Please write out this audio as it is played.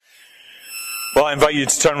Well, I invite you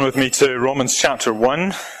to turn with me to Romans chapter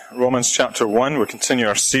 1. Romans chapter 1, we'll continue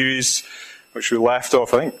our series, which we left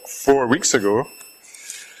off, I think, 4 weeks ago.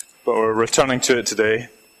 But we're returning to it today.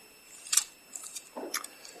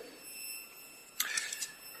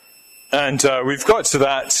 And we've got to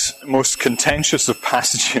that most contentious of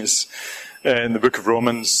passages in the book of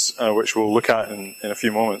Romans, which we'll look at in a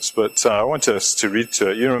few moments. But I want us to read to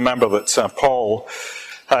it. You remember that Paul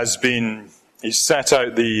he's set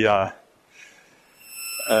out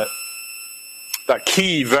that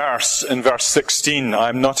key verse in verse 16,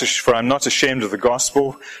 I'm not ashamed of the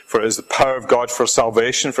gospel, for it is the power of God for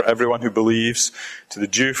salvation for everyone who believes, to the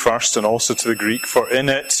Jew first and also to the Greek, for in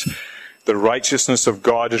it the righteousness of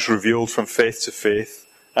God is revealed from faith to faith,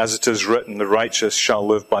 as it is written, the righteous shall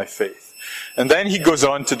live by faith. And then he goes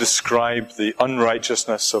on to describe the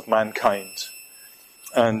unrighteousness of mankind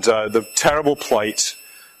and the terrible plight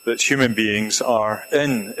that human beings are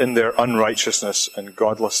in their unrighteousness and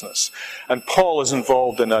godlessness. And Paul is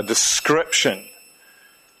involved in a description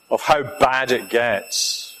of how bad it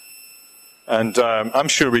gets. And I'm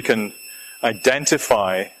sure we can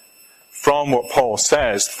identify from what Paul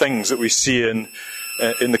says things that we see in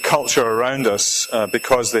the culture around us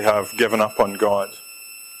because they have given up on God.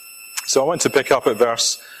 So I want to pick up at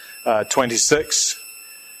verse 26.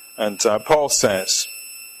 And Paul says,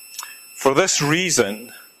 "For this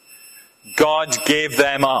reason God gave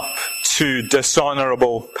them up to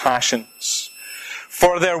dishonorable passions.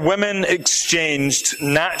 For their women exchanged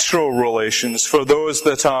natural relations for those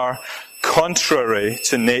that are contrary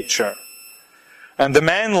to nature. And the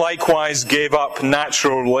men likewise gave up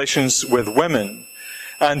natural relations with women,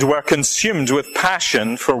 and were consumed with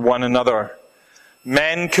passion for one another,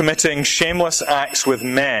 men committing shameless acts with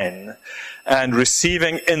men, and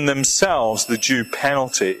receiving in themselves the due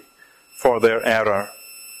penalty for their error.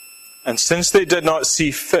 And since they did not see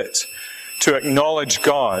fit to acknowledge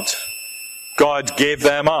God, God gave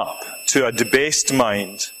them up to a debased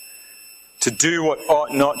mind, to do what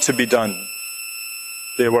ought not to be done.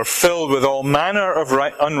 They were filled with all manner of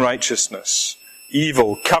unrighteousness,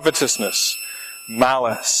 evil, covetousness,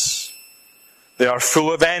 malice. They are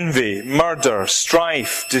full of envy, murder,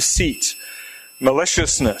 strife, deceit,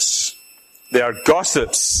 maliciousness. They are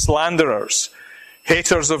gossips, slanderers,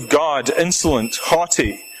 haters of God, insolent,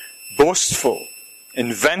 haughty, boastful,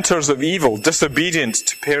 inventors of evil, disobedient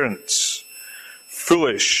to parents,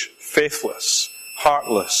 foolish, faithless,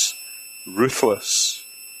 heartless, ruthless.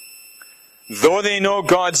 Though they know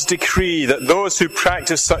God's decree that those who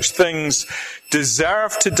practice such things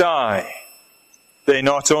deserve to die, they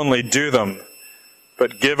not only do them,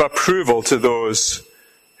 but give approval to those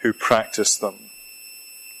who practice them."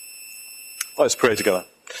 Let's pray together.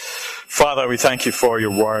 Father, we thank you for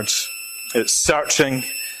your word. It's searching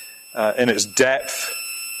in its depth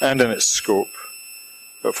and in its scope.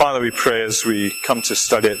 But Father, we pray as we come to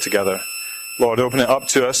study it together, Lord, open it up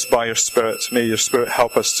to us by your Spirit. May your Spirit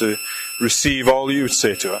help us to receive all you would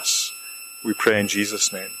say to us. We pray in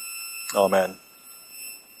Jesus' name. Amen.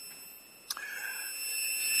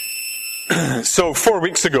 So 4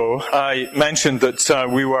 weeks ago, I mentioned that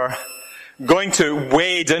we were going to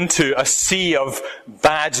wade into a sea of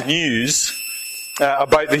bad news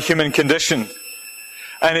about the human condition.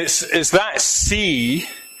 And it's that sea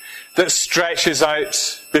that stretches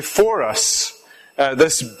out before us,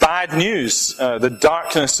 this bad news, the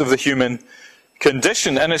darkness of the human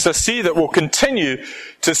condition. And it's a sea that will continue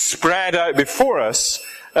to spread out before us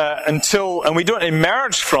and we don't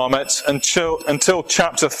emerge from it until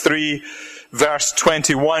chapter 3, verse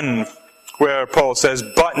 21, where Paul says,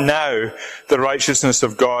 "But now the righteousness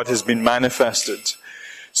of God has been manifested."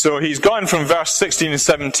 So he's gone from verse 16 and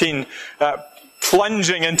 17,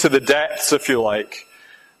 plunging into the depths, if you like,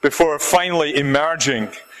 before finally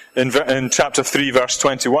emerging in chapter 3, verse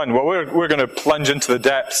 21. Well, we're going to plunge into the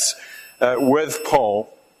depths with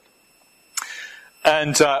Paul.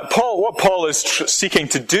 And what Paul is seeking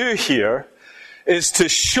to do here is to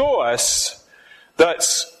show us that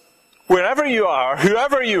wherever you are,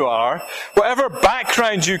 whoever you are, whatever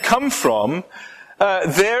background you come from,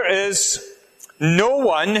 there is no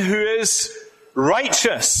one who is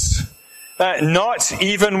righteous. Not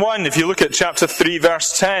even one. If you look at chapter 3,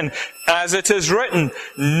 verse 10, as it is written,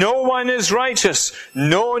 no one is righteous,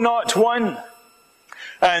 no, not one.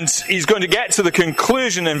 And he's going to get to the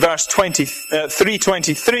conclusion in verse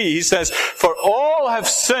 3:23. He says, "For all have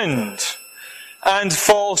sinned and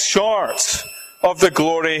fall short of the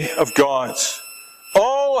glory of God."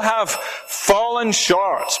 All have fallen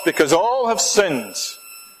short because all have sinned.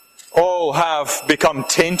 All have become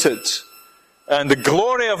tainted. And the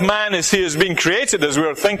glory of man is he has been created, as we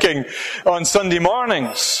were thinking on Sunday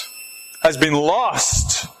mornings. has been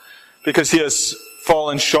lost because he has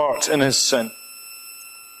fallen short in his sin.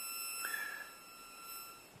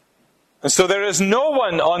 And so there is no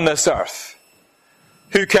one on this earth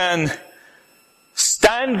who can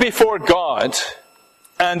stand before God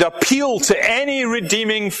and appeal to any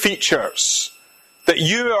redeeming features that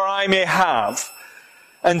you or I may have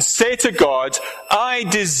and say to God, I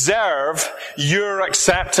deserve your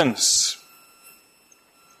acceptance.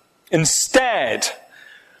 Instead,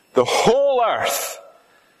 the whole earth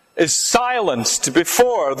is silenced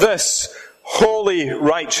before this holy,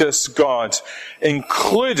 righteous God,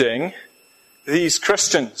 including these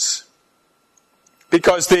Christians,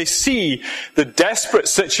 because they see the desperate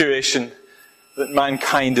situation that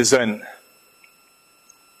mankind is in.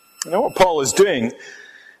 You know what Paul is doing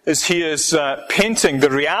is he is painting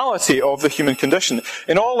the reality of the human condition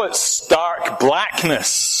in all its stark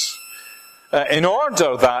blackness, in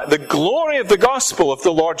order that the glory of the gospel of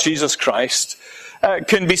the Lord Jesus Christ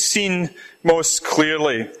can be seen most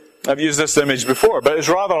clearly. I've used this image before, but it's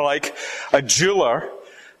rather like a jeweler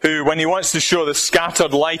who, when he wants to show the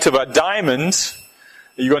scattered light of a diamond,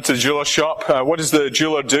 you go into the jeweler shop, what does the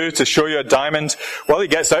jeweler do to show you a diamond? Well, he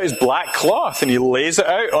gets out his black cloth and he lays it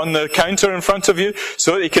out on the counter in front of you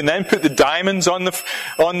so that he can then put the diamonds on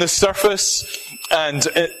the surface, and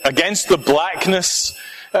against the blackness,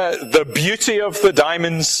 the beauty of the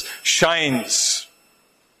diamonds shines.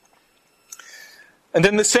 And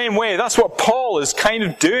in the same way, that's what Paul is kind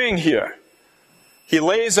of doing here. He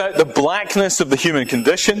lays out the blackness of the human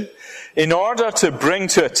condition in order to bring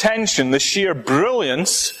to attention the sheer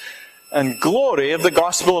brilliance and glory of the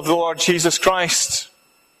gospel of the Lord Jesus Christ,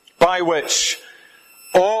 by which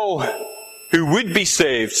all who would be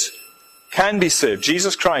saved can be saved.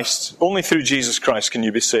 Jesus Christ, only through Jesus Christ can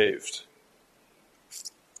you be saved.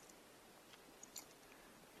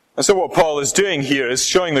 And so what Paul is doing here is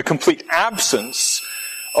showing the complete absence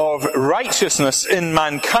of righteousness in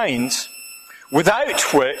mankind,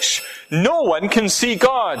 without which no one can see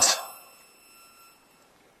God.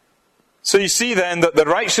 So you see then that the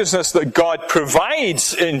righteousness that God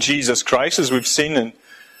provides in Jesus Christ, as we've seen in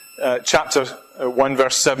chapter 1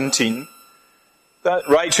 verse 17, that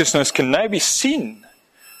righteousness can now be seen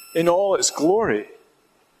in all its glory.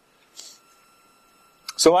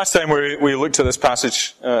 So last time we looked at this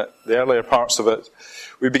passage, the earlier parts of it,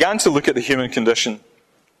 we began to look at the human condition.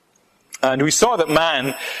 And we saw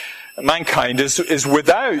that mankind is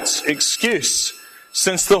without excuse,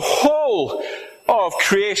 since the whole of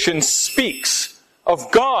creation speaks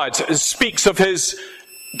of God, speaks of his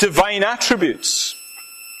divine attributes.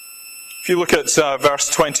 If you look at verse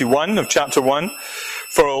 21 of chapter 1,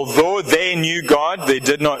 for although they knew God, they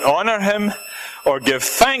did not honor him or give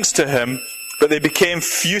thanks to him, but they became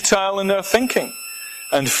futile in their thinking,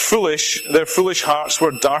 and their foolish hearts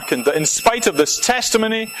were darkened. That in spite of this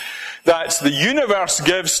testimony that the universe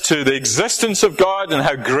gives to the existence of God and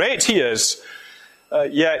how great he is,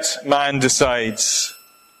 yet man decides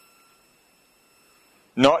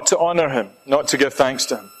not to honor him, not to give thanks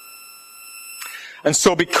to him. And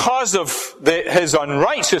so because of his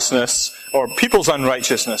unrighteousness, or people's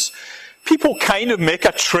unrighteousness, people kind of make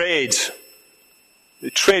a trade. They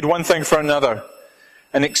trade one thing for another,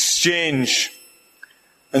 an exchange.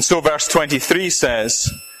 And so verse 23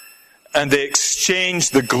 says, and they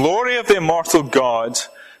exchanged the glory of the immortal God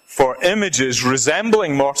for images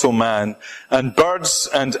resembling mortal man, and birds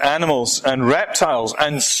and animals and reptiles.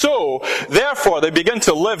 And so, therefore, they begin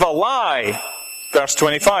to live a lie. Verse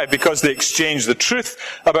 25, because they exchanged the truth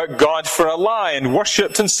about God for a lie and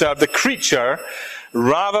worshipped and served the creature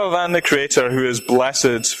rather than the Creator, who is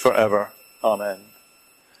blessed forever. Amen.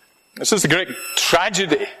 This is the great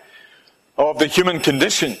tragedy of the human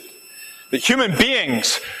condition. The human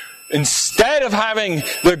beings, instead of having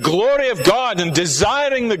the glory of God and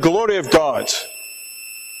desiring the glory of God,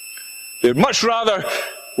 they would much rather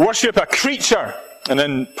worship a creature. And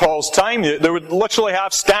in Paul's time, they would literally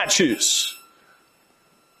have statues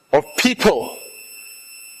of people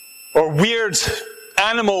or weird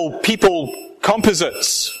animal people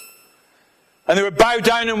composites. And they would bow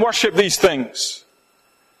down and worship these things.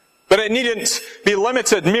 But it needn't be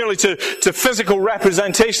limited merely to physical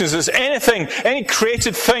representations. There's any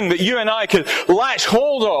created thing that you and I could latch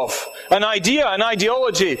hold of, an idea, an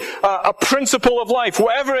ideology, a principle of life,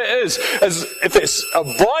 whatever it is, as if it's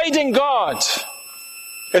avoiding God.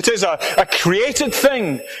 It is a created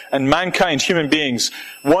thing, and mankind, human beings,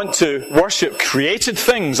 want to worship created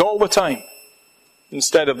things all the time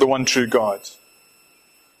instead of the one true God.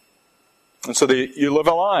 And so you live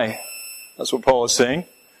a lie. That's what Paul is saying.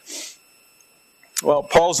 Well,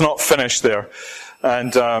 Paul's not finished there.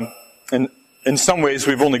 And in in some ways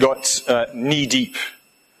we've only got knee deep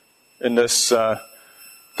in this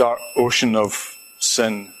dark ocean of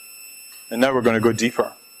sin. And now we're going to go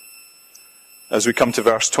deeper as we come to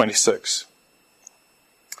verse 26.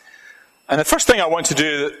 And the first thing I want to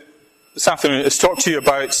do this afternoon is talk to you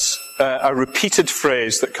about a repeated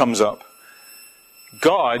phrase that comes up.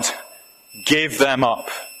 God gave them up.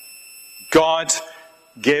 God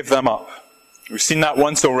gave them up. We've seen that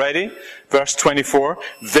once already. Verse 24.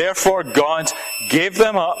 Therefore God gave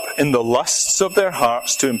them up in the lusts of their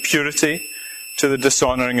hearts to impurity, to the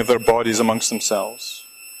dishonoring of their bodies amongst themselves.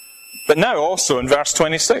 But now also in verse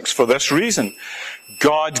 26, for this reason,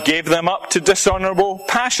 God gave them up to dishonorable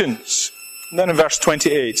passions. And then in verse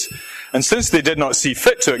 28, and since they did not see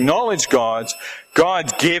fit to acknowledge God,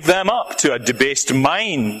 God gave them up to a debased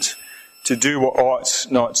mind to do what ought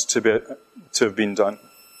not to have been done.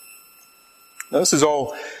 Now, this is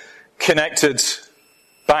all connected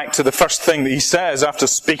back to the first thing that he says after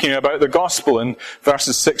speaking about the gospel in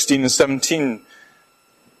verses 16 and 17.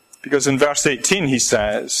 Because in verse 18 he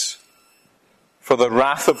says, for the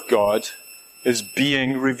wrath of God is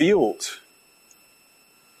being revealed.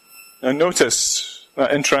 Now notice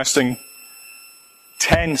that interesting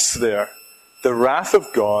tense there. The wrath of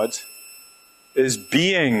God is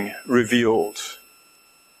being revealed.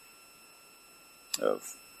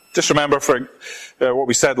 Just remember for what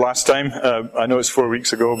we said last time. I know it's 4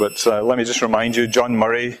 weeks ago, but let me just remind you, John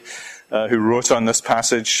Murray, who wrote on this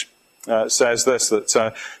passage, says this,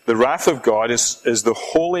 that the wrath of God is the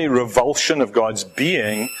holy revulsion of God's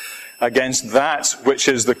being against that which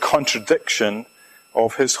is the contradiction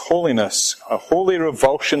of his holiness. A holy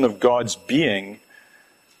revulsion of God's being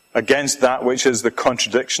against that which is the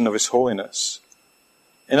contradiction of his holiness.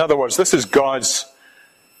 In other words, this is God's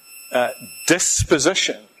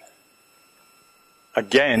disposition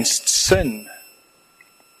against sin.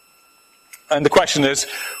 And the question is,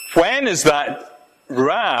 when is that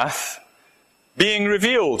wrath being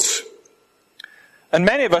revealed? And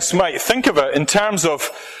many of us might think of it in terms of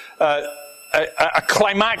a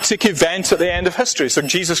climactic event at the end of history. So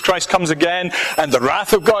Jesus Christ comes again, and the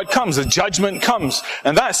wrath of God comes, the judgment comes.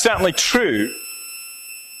 And that's certainly true.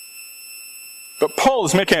 But Paul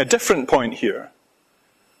is making a different point here.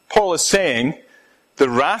 Paul is saying the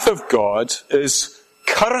wrath of God is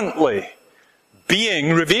currently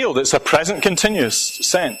being revealed. It's a present continuous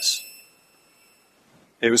sense.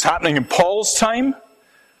 It was happening in Paul's time,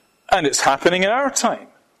 and it's happening in our time.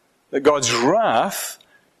 That God's wrath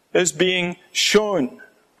is being shown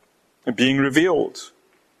and being revealed.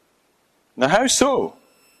 Now, how so?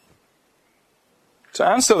 To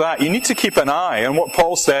answer that, you need to keep an eye on what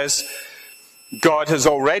Paul says God has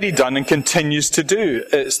already done and continues to do.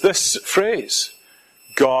 It's this phrase: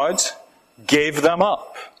 God gave them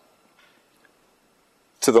up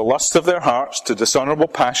to the lust of their hearts, to dishonorable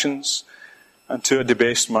passions, and to a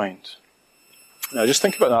debased mind. Now, just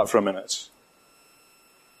think about that for a minute.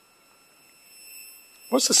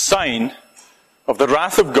 What's the sign of the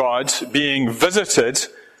wrath of God being visited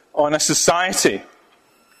on a society?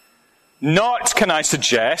 Not, can I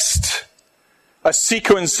suggest, a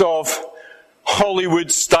sequence of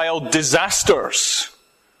Hollywood-style disasters.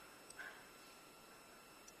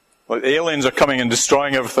 Like aliens are coming and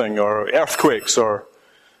destroying everything, or earthquakes, or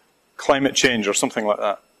climate change, or something like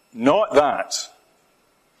that. Not that.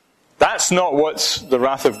 That's not what the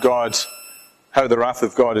wrath of God, how the wrath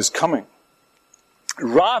of God is coming.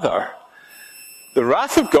 Rather, the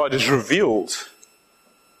wrath of God is revealed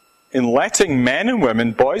in letting men and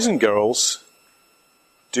women, boys and girls,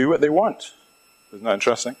 do what they want. Isn't that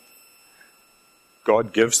interesting?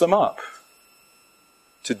 God gives them up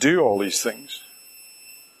to do all these things.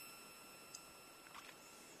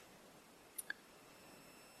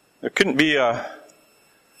 There couldn't be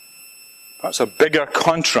perhaps a bigger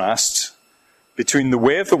contrast between the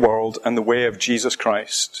way of the world and the way of Jesus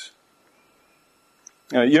Christ.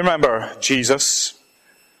 You remember Jesus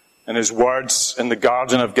and his words in the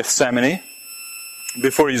Garden of Gethsemane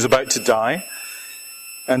before he was about to die.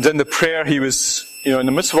 And in the prayer he was, in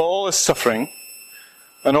the midst of all his suffering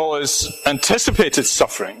and all his anticipated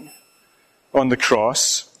suffering on the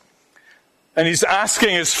cross. And he's asking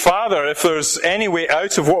his Father if there's any way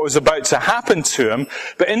out of what was about to happen to him.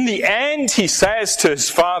 But in the end, he says to his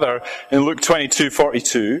Father in Luke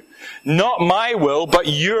 22:42, "Not my will, but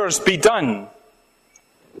yours be done."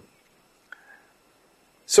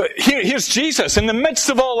 So here's Jesus in the midst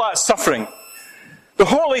of all that suffering. The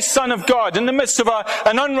Holy Son of God, in the midst of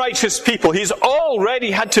an unrighteous people. He's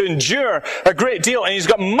already had to endure a great deal, and he's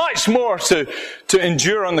got much more to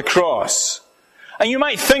endure on the cross. And you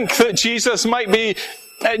might think that Jesus might be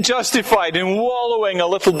justified in wallowing a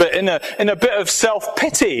little bit in a bit of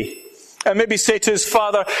self-pity. And maybe say to his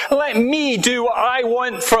father, let me do what I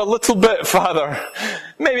want for a little bit, Father.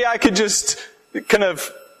 Maybe I could just kind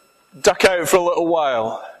of duck out for a little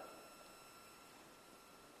while.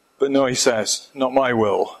 But no, he says, not my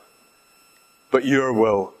will, but your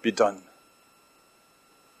will be done.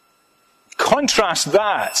 Contrast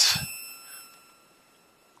that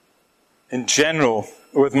in general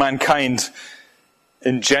with mankind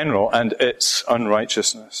in general and its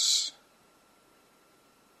unrighteousness.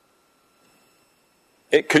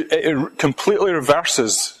 It completely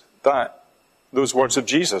reverses those words of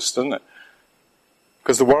Jesus, doesn't it?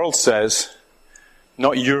 Because the world says,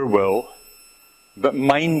 not your will, but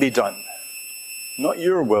mine be done. Not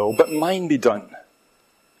your will, but mine be done.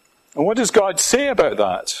 And what does God say about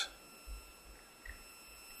that?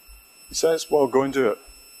 He says, well, go and do it.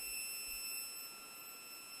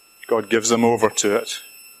 God gives them over to it.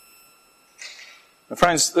 And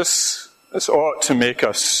friends, this ought to make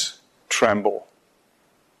us tremble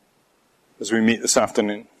as we meet this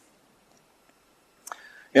afternoon.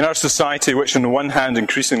 In our society, which on the one hand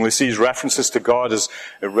increasingly sees references to God as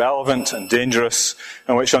irrelevant and dangerous,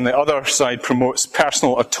 and which on the other side promotes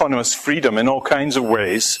personal autonomous freedom in all kinds of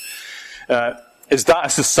ways, is that a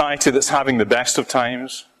society that's having the best of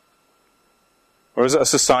times? Or is it a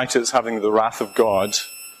society that's having the wrath of God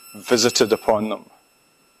visited upon them?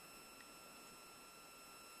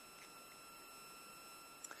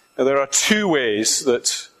 Now, there are two ways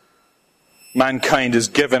that mankind is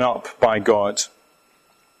given up by God.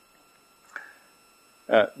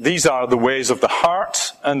 These are the ways of the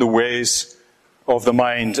heart and the ways of the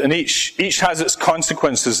mind. And each has its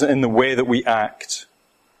consequences in the way that we act.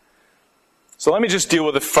 So let me just deal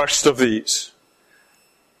with the first of these.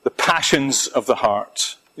 The passions of the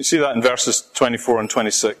heart. You see that in verses 24 and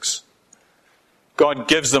 26. God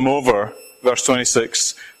gives them over, verse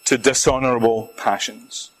 26, to dishonourable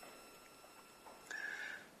passions.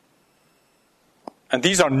 And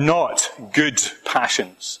these are not good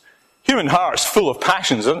passions. Human hearts full of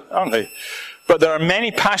passions, aren't they? But there are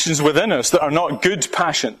many passions within us that are not good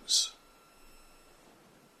passions.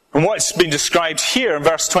 And what's been described here in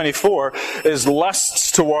verse 24 is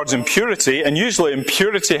lusts towards impurity, and usually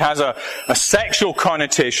impurity has a sexual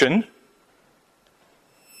connotation.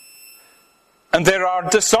 And there are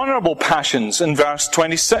dishonourable passions in verse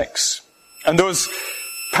 26. And those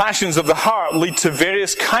passions of the heart lead to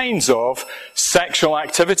various kinds of sexual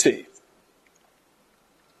activity.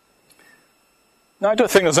 Now, I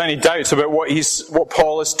don't think there's any doubt about what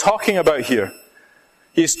Paul is talking about here.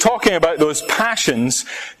 He's talking about those passions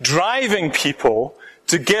driving people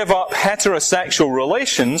to give up heterosexual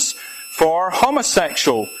relations for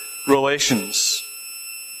homosexual relations.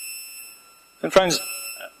 And friends,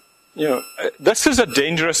 this is a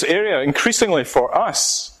dangerous area increasingly for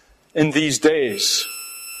us in these days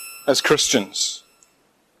as Christians.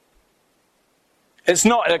 It's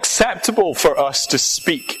not acceptable for us to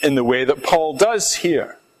speak in the way that Paul does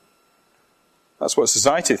here. That's what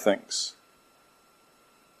society thinks.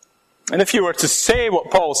 And if you were to say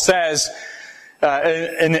what Paul says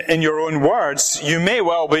in your own words, you may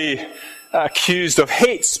well be accused of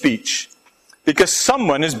hate speech because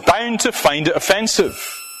someone is bound to find it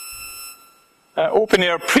offensive.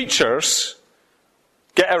 Open-air preachers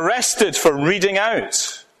get arrested for reading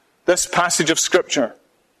out this passage of Scripture.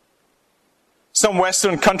 Some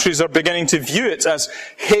Western countries are beginning to view it as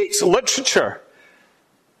hate literature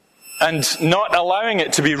and not allowing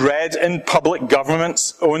it to be read in public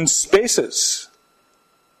government-owned spaces.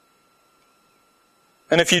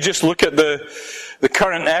 And if you just look at the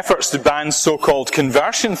current efforts to ban so-called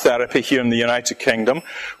conversion therapy here in the United Kingdom,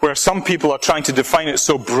 where some people are trying to define it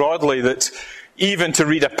so broadly that even to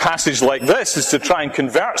read a passage like this is to try and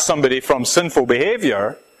convert somebody from sinful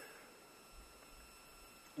behavior,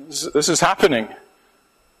 this is happening.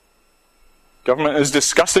 Government is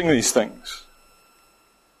discussing these things.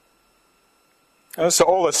 And so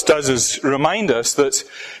all this does is remind us that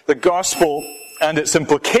the gospel and its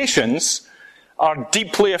implications are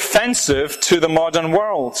deeply offensive to the modern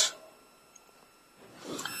world.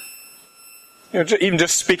 Even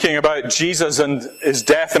just speaking about Jesus and his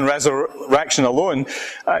death and resurrection alone,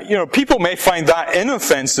 people may find that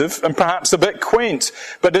inoffensive and perhaps a bit quaint.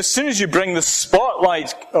 But as soon as you bring the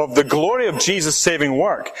spotlight of the glory of Jesus' saving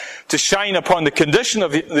work to shine upon the condition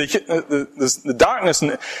of the darkness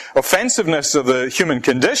and offensiveness of the human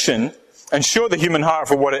condition and show the human heart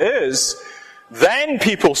for what it is, then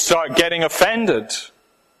people start getting offended.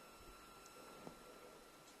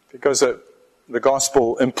 Because the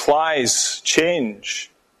gospel implies change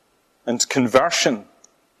and conversion.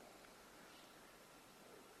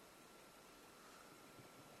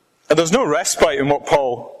 And there's no respite in what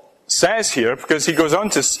Paul says here, because he goes on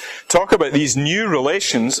to talk about these new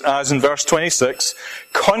relations as, in verse 26,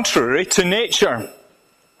 contrary to nature.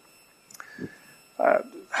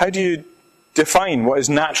 How do you define what is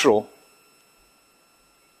natural?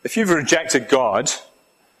 If you've rejected God,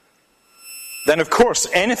 then of course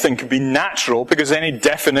anything can be natural, because any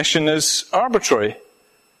definition is arbitrary.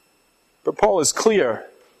 But Paul is clear.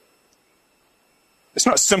 It's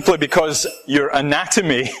not simply because your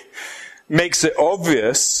anatomy makes it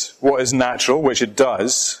obvious what is natural, which it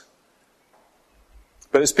does,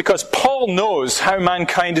 but it's because Paul knows how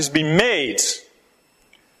mankind has been made.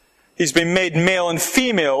 He's been made male and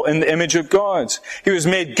female in the image of God. He was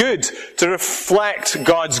made good to reflect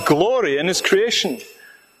God's glory in his creation.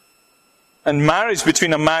 And marriage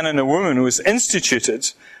between a man and a woman was instituted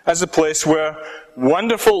as a place where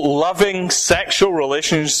wonderful, loving, sexual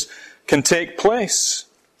relations can take place.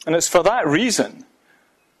 And it's for that reason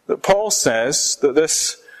that Paul says that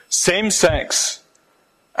this same-sex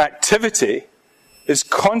activity is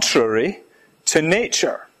contrary to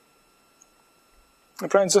nature.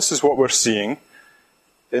 And friends, this is what we're seeing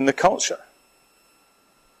in the culture.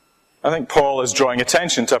 I think Paul is drawing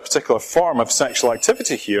attention to a particular form of sexual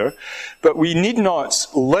activity here, but we need not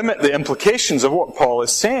limit the implications of what Paul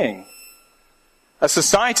is saying. A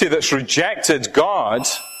society that's rejected God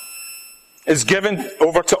is given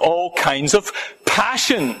over to all kinds of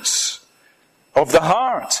passions of the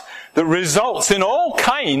heart that results in all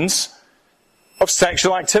kinds of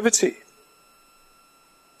sexual activity.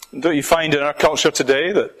 Don't you find in our culture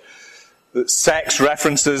today that sex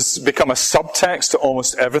references become a subtext to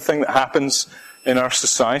almost everything that happens in our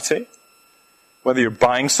society? Whether you're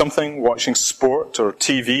buying something, watching sport or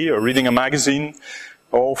TV or reading a magazine,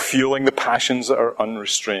 all fueling the passions that are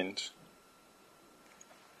unrestrained.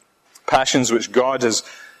 Passions which God has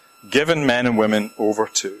given men and women over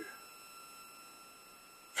to.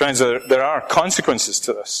 Friends, there are consequences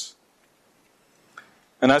to this.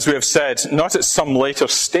 And as we have said, not at some later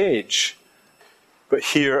stage, but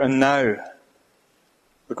here and now.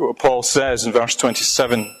 Look at what Paul says in verse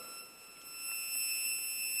 27.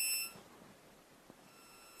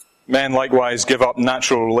 Men likewise give up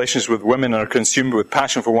natural relations with women and are consumed with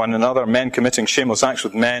passion for one another, men committing shameless acts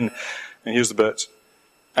with men, and here's the bit,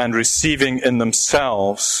 and receiving in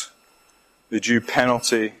themselves the due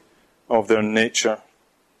penalty of their nature.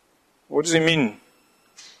 What does he mean?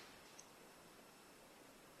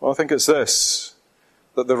 Well, I think it's this,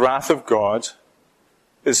 that the wrath of God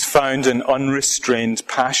is found in unrestrained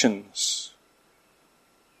passions.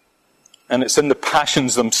 And it's in the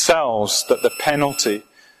passions themselves that the penalty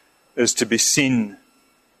is to be seen.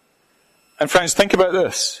 And friends, think about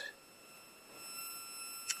this.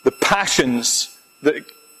 The passions that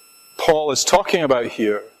Paul is talking about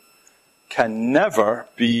here can never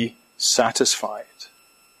be satisfied.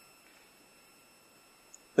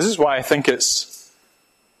 This is why I think it's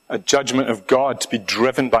a judgment of God to be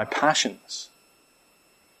driven by passions.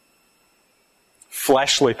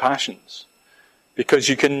 Fleshly passions. Because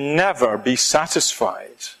you can never be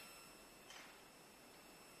satisfied.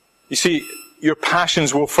 You see, your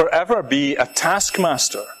passions will forever be a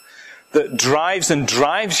taskmaster that drives and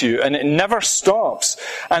drives you, and it never stops.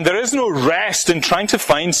 And there is no rest in trying to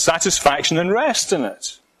find satisfaction and rest in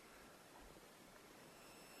it.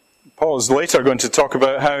 Paul is later going to talk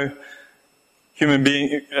about how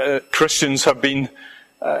Christians have been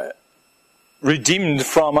redeemed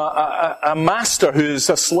from a master who is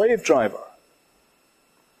a slave driver.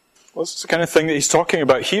 Well, this is the kind of thing that he's talking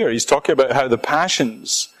about here. He's talking about how the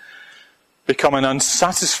passions become an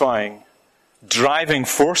unsatisfying, driving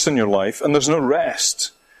force in your life, and there's no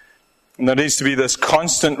rest. And there needs to be this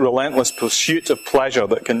constant, relentless pursuit of pleasure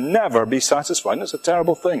that can never be satisfied. And it's a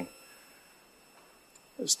terrible thing.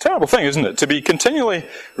 It's a terrible thing, isn't it? To be continually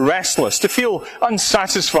restless, to feel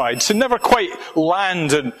unsatisfied, to never quite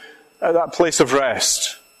land at that place of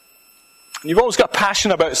rest. You've always got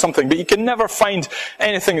passion about something, but you can never find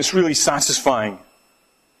anything that's really satisfying.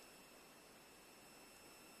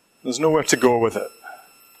 There's nowhere to go with it.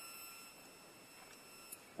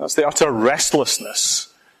 That's the utter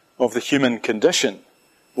restlessness of the human condition,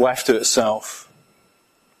 left to itself.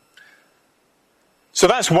 So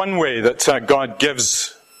that's one way that God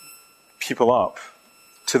gives people up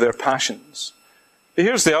to their passions. But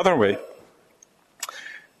here's the other way.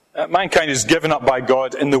 Mankind is given up by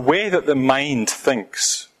God in the way that the mind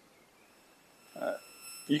thinks.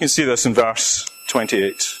 You can see this in verse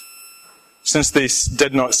 28. Since they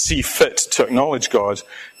did not see fit to acknowledge God,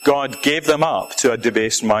 God gave them up to a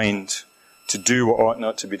debased mind to do what ought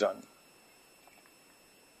not to be done.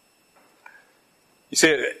 You see,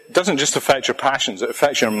 it doesn't just affect your passions, it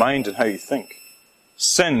affects your mind and how you think.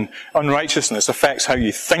 Sin, unrighteousness, affects how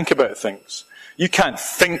you think about things. You can't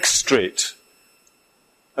think straight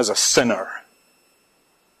as a sinner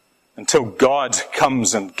until God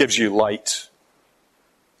comes and gives you light.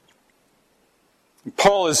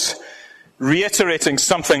 Paul is reiterating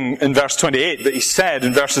something in verse 28 that he said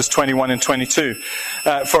in verses 21 and 22.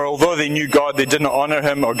 For although they knew God, they did not honor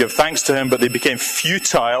him or give thanks to him, but they became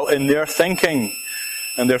futile in their thinking,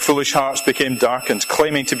 and their foolish hearts became darkened.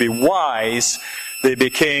 Claiming to be wise, they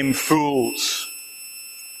became fools.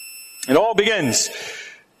 It all begins.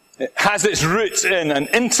 It has its roots in an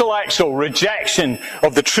intellectual rejection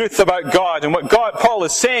of the truth about God. And what Paul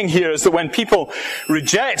is saying here is that when people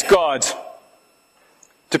reject God,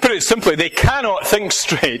 to put it simply, they cannot think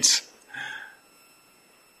straight.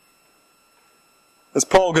 As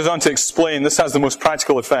Paul goes on to explain, this has the most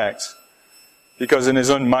practical effect, because in his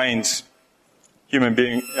own mind,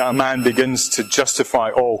 a man begins to justify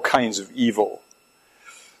all kinds of evil.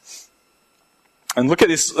 And look at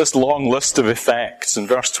this long list of effects in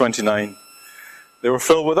verse 29. They were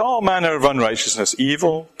filled with all manner of unrighteousness,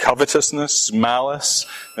 evil, covetousness, malice.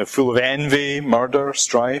 They're full of envy, murder,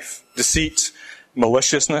 strife, deceit,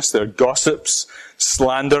 maliciousness. They're gossips,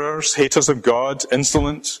 slanderers, haters of God,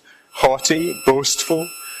 insolent, haughty, boastful,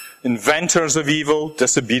 inventors of evil,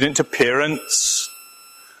 disobedient to parents,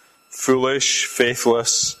 foolish,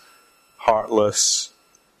 faithless, heartless,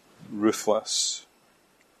 ruthless.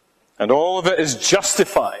 And all of it is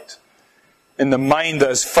justified in the mind that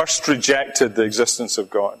has first rejected the existence of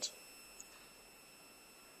God.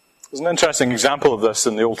 There's an interesting example of this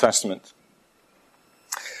in the Old Testament.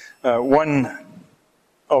 One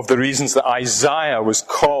of the reasons that Isaiah was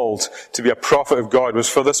called to be a prophet of God was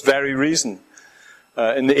for this very reason.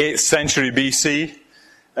 In the 8th century BC,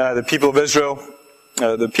 the people of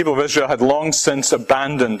Israel had long since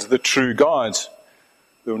abandoned the true God.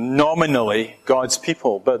 They were nominally God's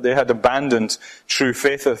people, but they had abandoned true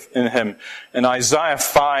faith in him. And Isaiah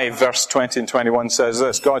 5, verse 20 and 21 says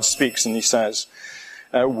this. God speaks and he says,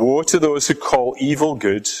 Woe to those who call evil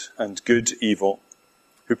good and good evil,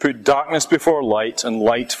 who put darkness before light and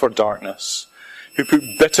light for darkness, who put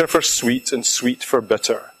bitter for sweet and sweet for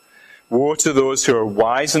bitter. Woe to those who are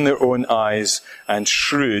wise in their own eyes and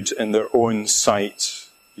shrewd in their own sight.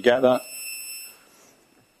 You get that?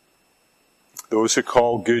 Those who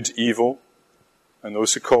call good evil, and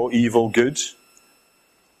those who call evil good.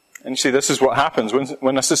 And you see, this is what happens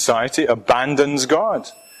when a society abandons God.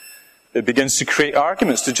 It begins to create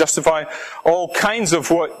arguments to justify all kinds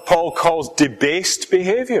of what Paul calls debased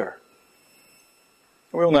behavior.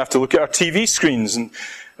 We only have to look at our TV screens and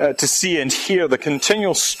to see and hear the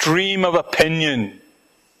continual stream of opinion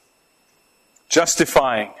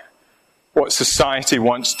justifying what society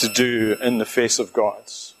wants to do in the face of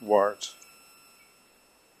God's word.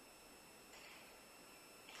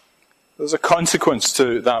 There's a consequence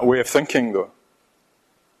to that way of thinking, though.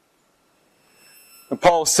 And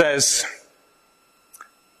Paul says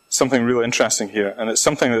something really interesting here, and it's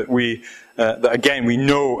something that we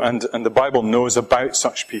know, and the Bible knows about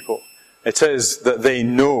such people. It is that they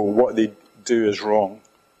know what they do is wrong.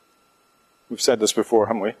 We've said this before,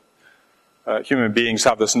 haven't we? Human beings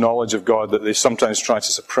have this knowledge of God that they sometimes try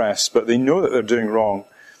to suppress, but they know that they're doing wrong.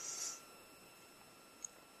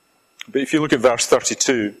 But if you look at verse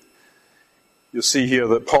 32, you'll see here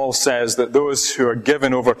that Paul says that those who are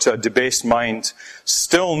given over to a debased mind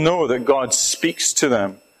still know that God speaks to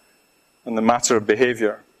them in the matter of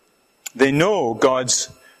behavior. They know God's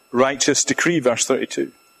righteous decree, verse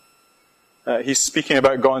 32. He's speaking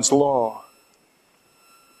about God's law.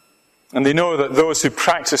 And they know that those who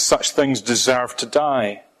practice such things deserve to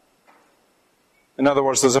die. In other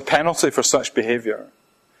words, there's a penalty for such behavior.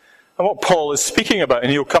 And what Paul is speaking about,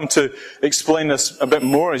 and he'll come to explain this a bit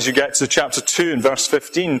more as you get to chapter 2 and verse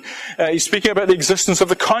 15, he's speaking about the existence of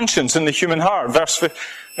the conscience in the human heart. Verse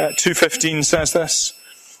 2:15 says this,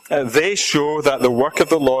 They show that the work of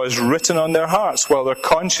the law is written on their hearts, while their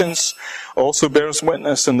conscience also bears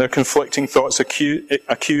witness, and their conflicting thoughts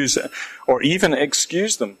accuse or even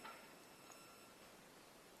excuse them.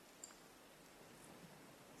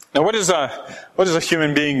 Now, what does a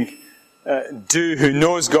human being do who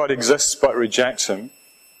knows God exists but rejects him,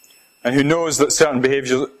 and who knows that certain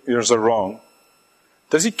behaviors are wrong?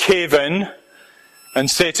 Does he cave in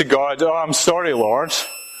and say to God, "Oh, I'm sorry, Lord.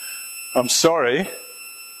 I'm sorry"?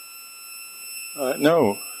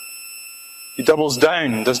 No. He doubles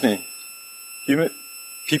down, doesn't he?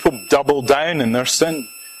 People double down in their sin.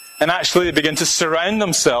 And actually they begin to surround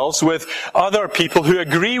themselves with other people who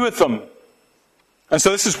agree with them. And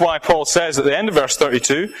so this is why Paul says at the end of verse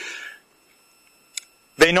 32,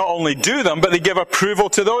 They not only do them, but they give approval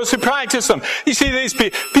to those who practice them. You see, these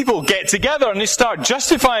people get together and they start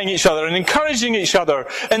justifying each other and encouraging each other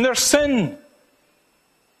in their sin,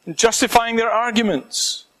 and justifying their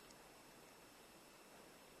arguments.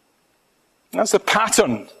 That's the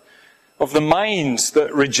pattern of the mind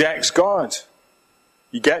that rejects God.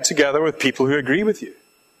 You get together with people who agree with you.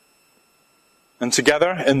 And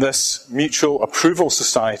together in this mutual approval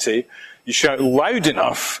society, you shout loud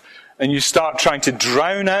enough and you start trying to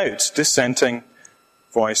drown out dissenting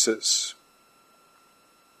voices.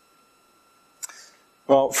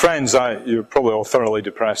 Well, friends, you're probably all thoroughly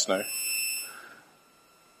depressed now.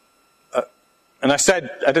 And I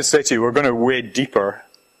did say to you, we're going to wade deeper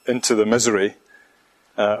into the misery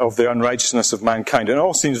of the unrighteousness of mankind. And it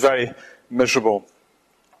all seems very miserable.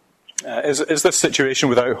 Is this situation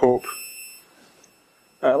without hope?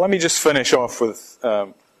 Let me just finish off with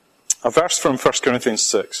a verse from 1 Corinthians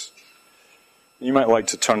 6. You might like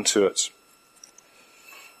to turn to it.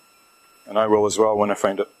 And I will as well when I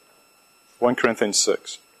find it. 1 Corinthians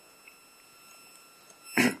 6.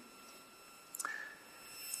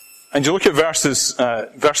 And you look at verses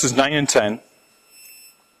 9 and 10.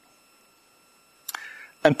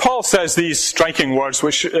 And Paul says these striking words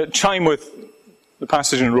which chime with the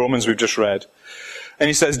passage in Romans we've just read. And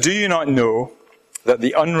he says, "Do you not know that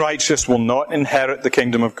the unrighteous will not inherit the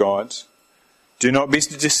kingdom of God? Do not be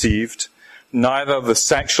deceived. Neither the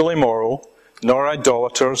sexually immoral, nor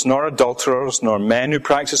idolaters, nor adulterers, nor men who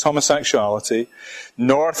practice homosexuality,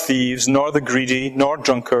 nor thieves, nor the greedy, nor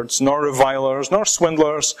drunkards, nor revilers, nor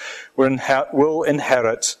swindlers will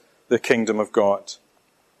inherit the kingdom of God."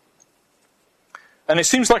 And it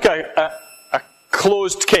seems like a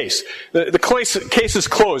closed case. The case is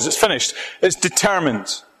closed. It's finished. It's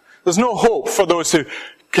determined. There's no hope for those who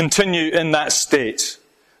continue in that state.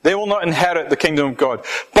 They will not inherit the kingdom of God.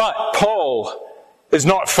 But Paul is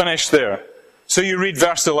not finished there. So you read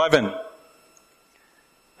verse 11.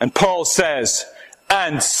 And Paul says,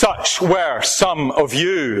 "And such were some of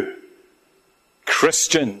you,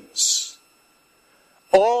 Christians."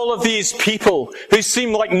 All of these people who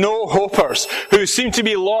seem like no-hopers, who seem to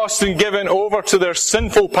be lost and given over to their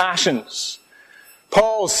sinful passions.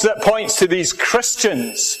 Paul points to these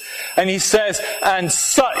Christians and he says, "And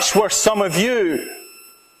such were some of you."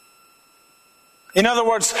 In other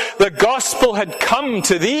words, the gospel had come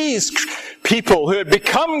to these people who had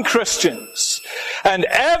become Christians, and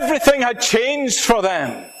everything had changed for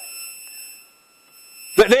them.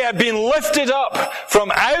 That they had been lifted up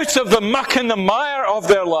from out of the muck and the mire of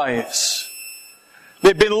their lives.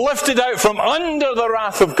 They'd been lifted out from under the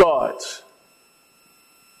wrath of God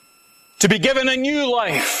to be given a new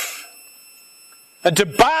life and to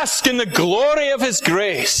bask in the glory of His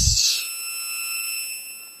grace.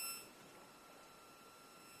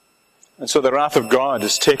 And so the wrath of God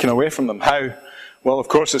is taken away from them. How? Well, of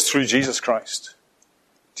course, it's through Jesus Christ.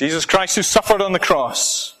 Jesus Christ who suffered on the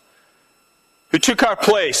cross, who took our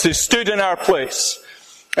place, who stood in our place.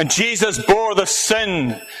 And Jesus bore the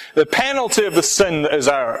sin, the penalty of the sin that is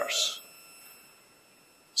ours.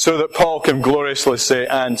 So that Paul can gloriously say,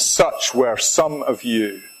 "And such were some of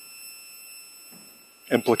you."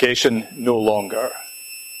 Implication, no longer.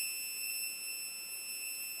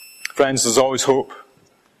 Friends, there's always hope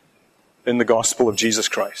in the gospel of Jesus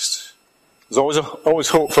Christ. There's always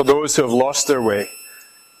hope for those who have lost their way.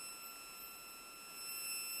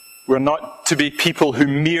 We're not to be people who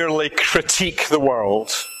merely critique the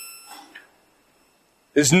world.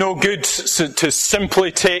 It's no good to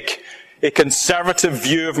simply take a conservative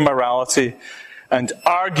view of morality and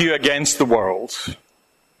argue against the world.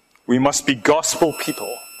 We must be gospel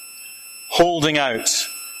people, holding out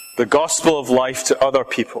the gospel of life to other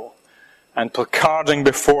people and placarding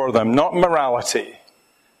before them not morality,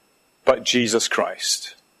 but Jesus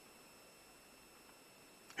Christ,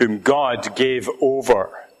 whom God gave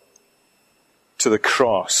over to the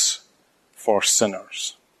cross for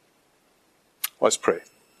sinners. Let's pray.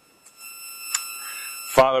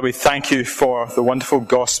 Father, we thank you for the wonderful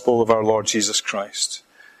gospel of our Lord Jesus Christ.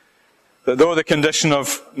 That though the condition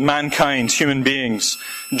of mankind, human beings,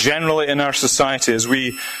 generally in our society, as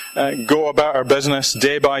we go about our business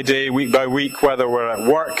day by day, week by week, whether we're at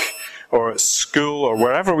work or at school or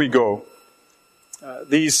wherever we go,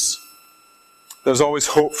 there's always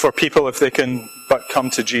hope for people if they can but come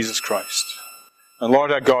to Jesus Christ. And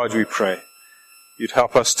Lord our God, we pray, you'd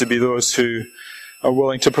help us to be those who are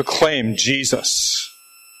willing to proclaim Jesus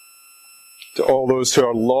to all those who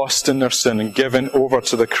are lost in their sin and given over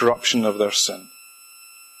to the corruption of their sin,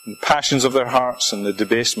 and the passions of their hearts and the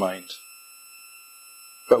debased mind.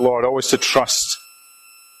 But Lord, always to trust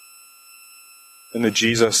in the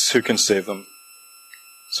Jesus who can save them.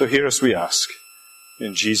 So hear us, we ask,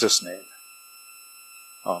 in Jesus' name.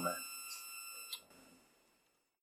 Amen.